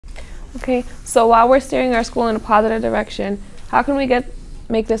Okay, so while we're steering our school in a positive direction, how can we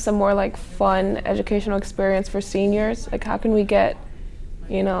make this a more like fun educational experience for seniors? Like how can we get,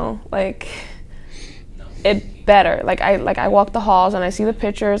 like it better? Like I walk the halls and I see the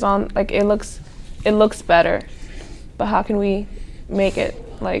pictures on like it looks better. But how can we make it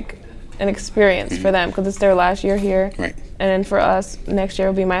like an experience for them because it's their last year here? Right. And then for us, next year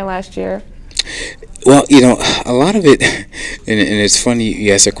will be my last year. Well, a lot of it, and it's funny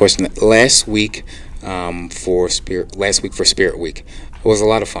you asked that question. Last week for Spirit Week, it was a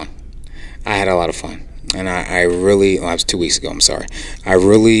lot of fun. I had a lot of fun, and I really, well, it was 2 weeks ago. I'm sorry. I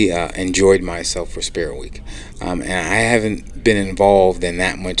really enjoyed myself for Spirit Week, and I haven't been involved in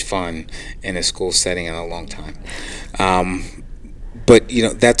that much fun in a school setting in a long time. But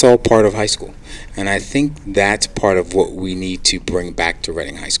that's all part of high school, and I think that's part of what we need to bring back to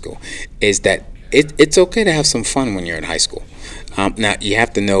Reading High School, is that it's okay to have some fun when you're in high school. Now you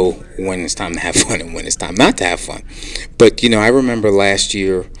have to know when it's time to have fun and when it's time not to have fun. But I remember last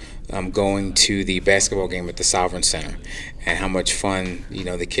year going to the basketball game at the Sovereign Center, and how much fun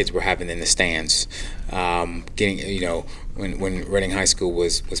the kids were having in the stands. Getting when Reading High School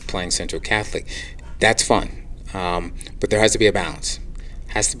was playing Central Catholic, that's fun. But there has to be a balance.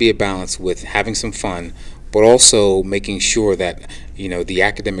 Has to be a balance with having some fun, but also making sure that the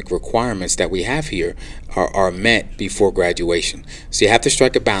academic requirements that we have here are met before graduation. So you have to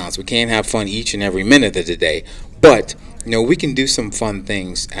strike a balance. We can't have fun each and every minute of the day, but we can do some fun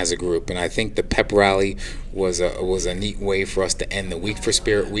things as a group. And I think the pep rally was a neat way for us to end the week for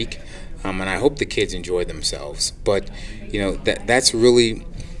Spirit Week. And I hope the kids enjoyed themselves. But that's really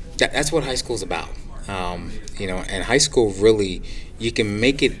that's what high school's about. And high school really, you can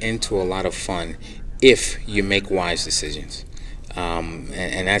make it into a lot of fun if you make wise decisions.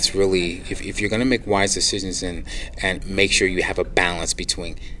 And that's really, if you're going to make wise decisions and make sure you have a balance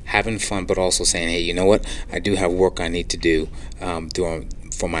between having fun but also saying, hey, you know what, I do have work I need to do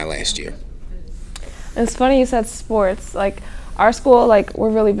for my last year. It's funny you said sports. Like our school, like we're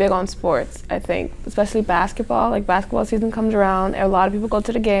really big on sports, I think, especially basketball. Like basketball season comes around, and a lot of people go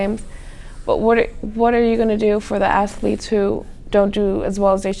to the games. But what are you going to do for the athletes who don't do as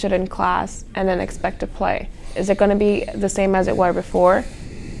well as they should in class and then expect to play? Is it going to be the same as it was before,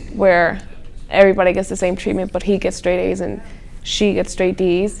 where everybody gets the same treatment, but he gets straight A's and she gets straight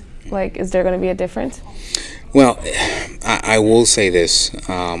D's? Like, is there going to be a difference? Well, I will say this,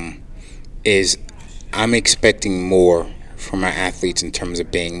 is I'm expecting more from our athletes in terms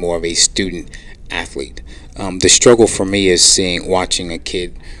of being more of a student athlete. The struggle for me is watching a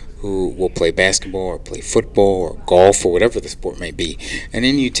kid who will play basketball or play football or golf or whatever the sport may be. And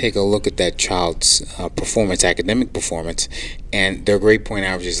then you take a look at that child's academic performance, and their grade point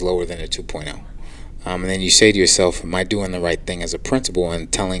average is lower than a 2.0. And then you say to yourself, am I doing the right thing as a principal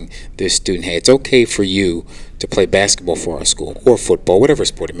and telling this student, hey, it's okay for you to play basketball for our school or football, whatever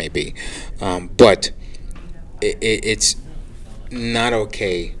sport it may be. But it's not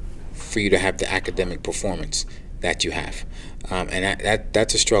okay for you to have the academic performance that you have. And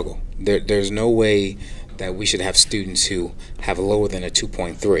that's a struggle. There's no way that we should have students who have lower than a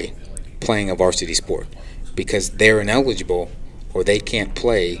 2.3 playing a varsity sport because they're ineligible or they can't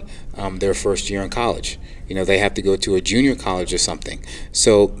play their first year in college. They have to go to a junior college or something.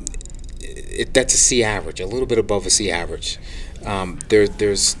 So that's a C average, a little bit above a C average.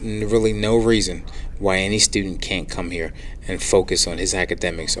 There's really no reason why any student can't come here and focus on his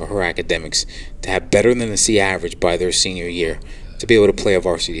academics or her academics to have better than a C average by their senior year to be able to play a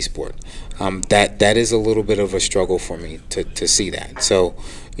varsity sport. That is a little bit of a struggle for me to see that. So,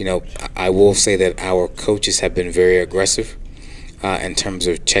 I will say that our coaches have been very aggressive in terms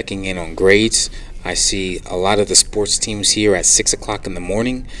of checking in on grades. I see a lot of the sports teams here at 6 o'clock in the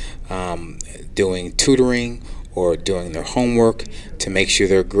morning doing tutoring or doing their homework to make sure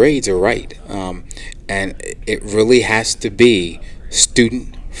their grades are right. And it really has to be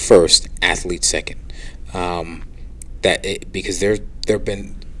student first, athlete second. Because there have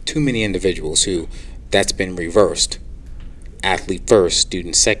been too many individuals who that's been reversed. Athlete first,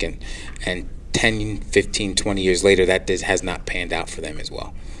 student second. And 10, 15, 20 years later, that has not panned out for them as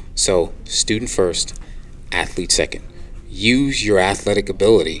well. So student first, athlete second. Use your athletic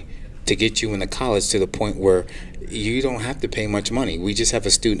ability to get you into college to the point where you don't have to pay much money. We just have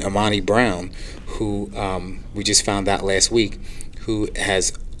a student, Amani Brown, who we just found out last week, who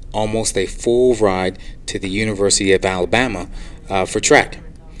has almost a full ride to the University of Alabama for track.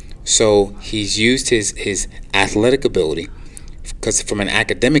 So he's used his athletic ability, because from an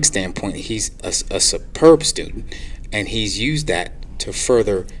academic standpoint, he's a superb student, and he's used that to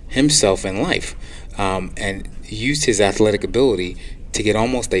further himself in life, and used his athletic ability to get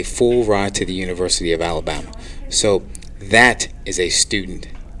almost a full ride to the University of Alabama. So that is a student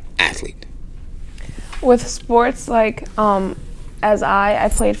athlete. With sports, like as I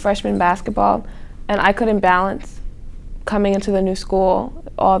played freshman basketball, and I couldn't balance coming into the new school,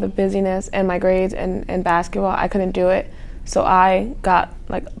 all the busyness and my grades and basketball. I couldn't do it, so I got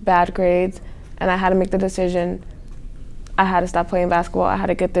like bad grades, and I had to make the decision. I had to stop playing basketball. I had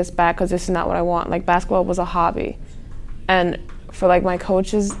to get this back because this is not what I want. Like basketball was a hobby, and for like my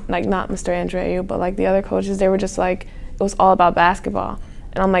coaches, like not Mr. Andreu, but like the other coaches, they were just like it was all about basketball,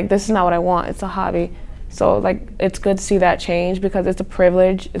 and I'm like, this is not what I want. It's a hobby. So like it's good to see that change because it's a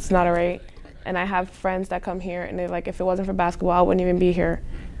privilege. It's not a right. And I have friends that come here and they're like, if it wasn't for basketball, I wouldn't even be here.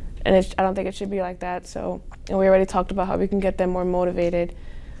 And I don't think it should be like that. So, and we already talked about how we can get them more motivated.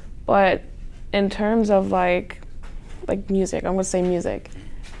 But in terms of like music, I'm gonna say music.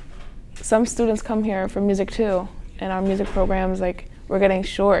 Some students come here for music too, and our music programs, like we're getting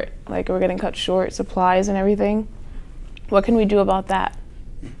short, like we're getting cut short, supplies and everything. What can we do about that?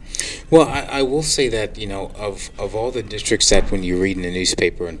 Well, I will say that, of all the districts that when you read in the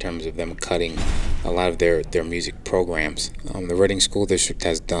newspaper in terms of them cutting a lot of their music programs, the Reading School District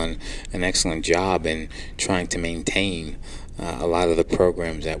has done an excellent job in trying to maintain a lot of the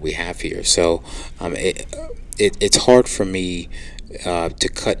programs that we have here. So it's hard for me to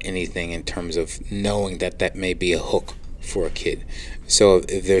cut anything in terms of knowing that may be a hook for a kid. So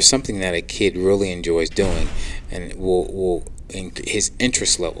if there's something that a kid really enjoys doing and will his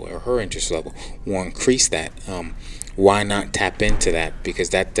interest level or her interest level will increase that, why not tap into that? Because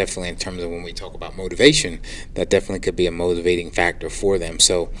that definitely, in terms of when we talk about motivation, that definitely could be a motivating factor for them.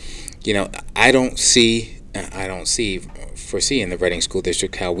 So, I don't foresee in the Reading School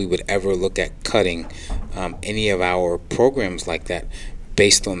District how we would ever look at cutting any of our programs like that,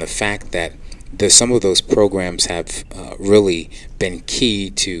 based on the fact that some of those programs have really been key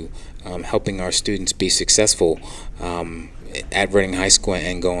to helping our students be successful at Reading High School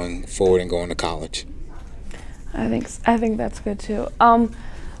and going forward and going to college. I think that's good too.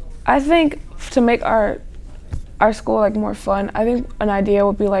 I think to make our school like more fun, I think an idea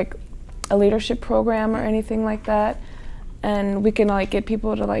would be like a leadership program or anything like that, and we can like get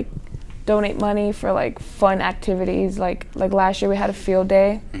people to like donate money for like fun activities. Like last year we had a field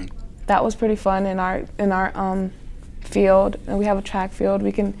day. That was pretty fun in our field, and we have a track field.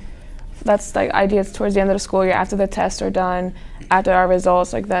 That's like ideas towards the end of the school year after the tests are done, after our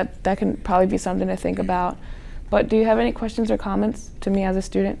results, like that can probably be something to think about. But do you have any questions or comments to me as a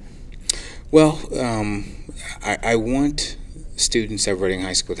student? Well, I want students at Reading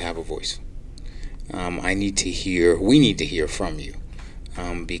High School to have a voice. We need to hear from you,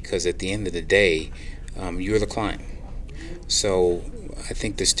 because at the end of the day, you're the client. So I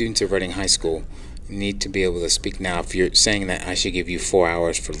think the students at Reading High School need to be able to speak. Now, if you're saying that I should give you 4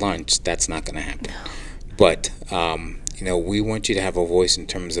 hours for lunch, that's not going to happen. But we want you to have a voice in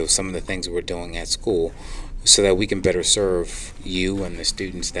terms of some of the things we're doing at school, so that we can better serve you and the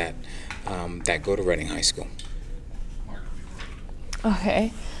students that go to Reading High School.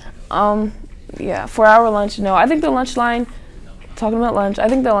 Okay. Yeah, 4 hour lunch. No, I think the lunch line. Talking about lunch, I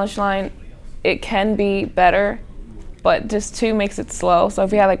think the lunch line, it can be better. But just 2 makes it slow. So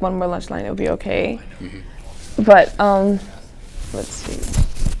if we had like 1 more lunch line, it would be okay. Mm-hmm. But let's see.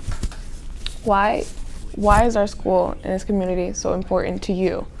 Why is our school and this community so important to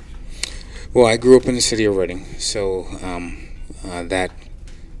you? Well, I grew up in the city of Reading, so that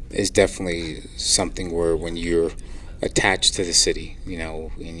is definitely something where when you're attached to the city,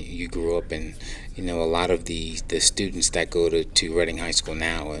 and you grew up in, a lot of the students that go to Reading High School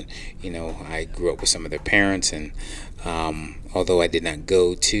now, and I grew up with some of their parents, and although I did not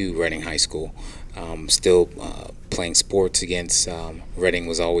go to Reading High School, still playing sports against Reading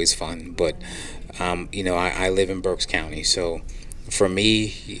was always fun. But I live in Berks County, so for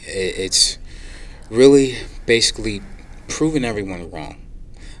me, it's really basically proving everyone wrong.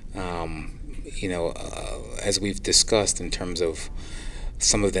 As we've discussed in terms of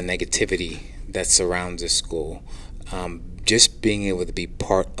some of the negativity that surrounds this school, just being able to be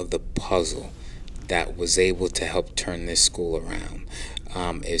part of the puzzle that was able to help turn this school around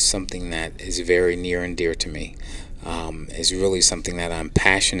is something that is very near and dear to me. Is really something that I'm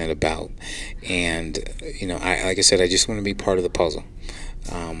passionate about, and like I said, I just want to be part of the puzzle,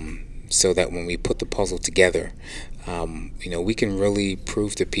 so that when we put the puzzle together, we can really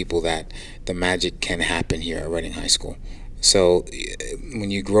prove to people that the magic can happen here at Reading High School. So when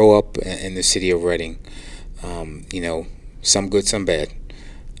you grow up in the city of Reading, some good, some bad,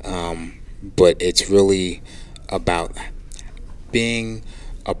 but it's really about being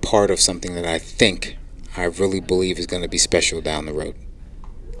a part of something that I really believe is going to be special down the road.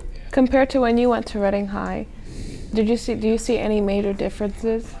 Compared to when you went to Reading High, do you see any major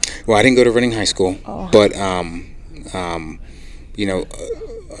differences? Well, I didn't go to Reading High School, Oh, but you know,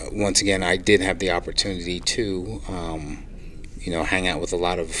 once again, I did have the opportunity to hang out with a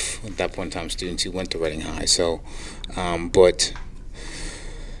lot of at that point in time students who went to Reading High. So, but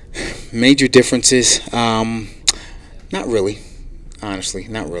major differences, not really, honestly,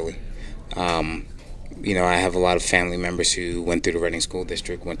 not really. Um, I have a lot of family members who went through the Reading School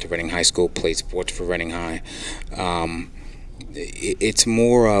District, went to Reading High School, played sports for Reading High. Um, it's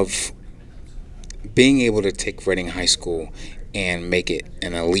more of being able to take Reading High School and make it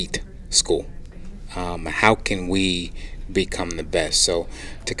an elite school. How can we become the best? So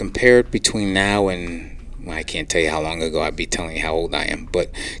to compare it between now and well, I can't tell you how long ago. I'd be telling you how old I am, but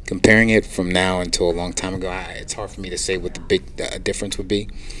comparing it from now until a long time ago, it's hard for me to say what the big difference would be.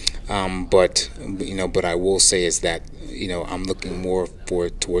 But I will say is that I'm looking more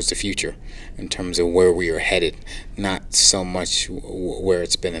towards the future in terms of where we are headed, not so much where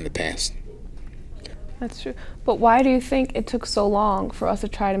it's been in the past. that's true. But why do you think it took so long for us to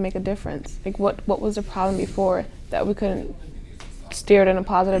try to make a difference? Like, what was the problem before that we couldn't steer it in a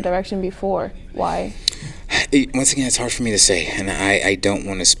positive direction before? Why? Once again, it's hard for me to say, and I don't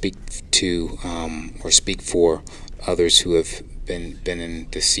want to speak to or speak for others who have been in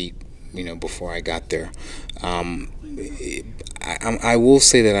the seat, before I got there. I will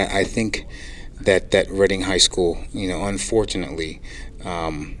say that I think that Reading High School, unfortunately,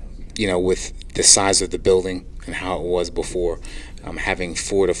 with the size of the building and how it was before, having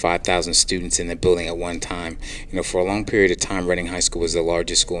 4,000 to 5,000 students in the building at one time, for a long period of time, Reading High School was the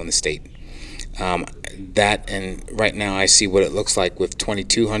largest school in the state. That and right now I see what it looks like with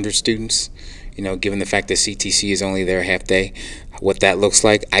 2,200 students. Given the fact that CTC is only there half day, what that looks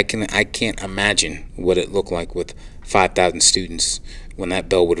like, I can't imagine what it looked like with 5,000 students when that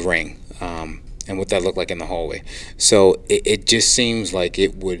bell would ring, and what that looked like in the hallway. So it just seems like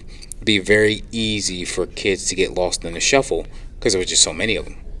it would be very easy for kids to get lost in the shuffle because there was just so many of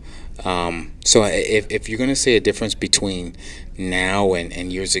them. So if you're going to say a difference between now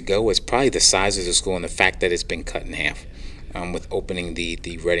and years ago, it's probably the size of the school and the fact that it's been cut in half, with opening the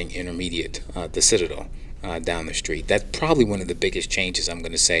Reading Intermediate, the Citadel, down the street. That's probably one of the biggest changes I'm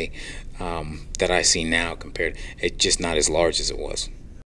going to say that I see now compared. It's just not as large as it was.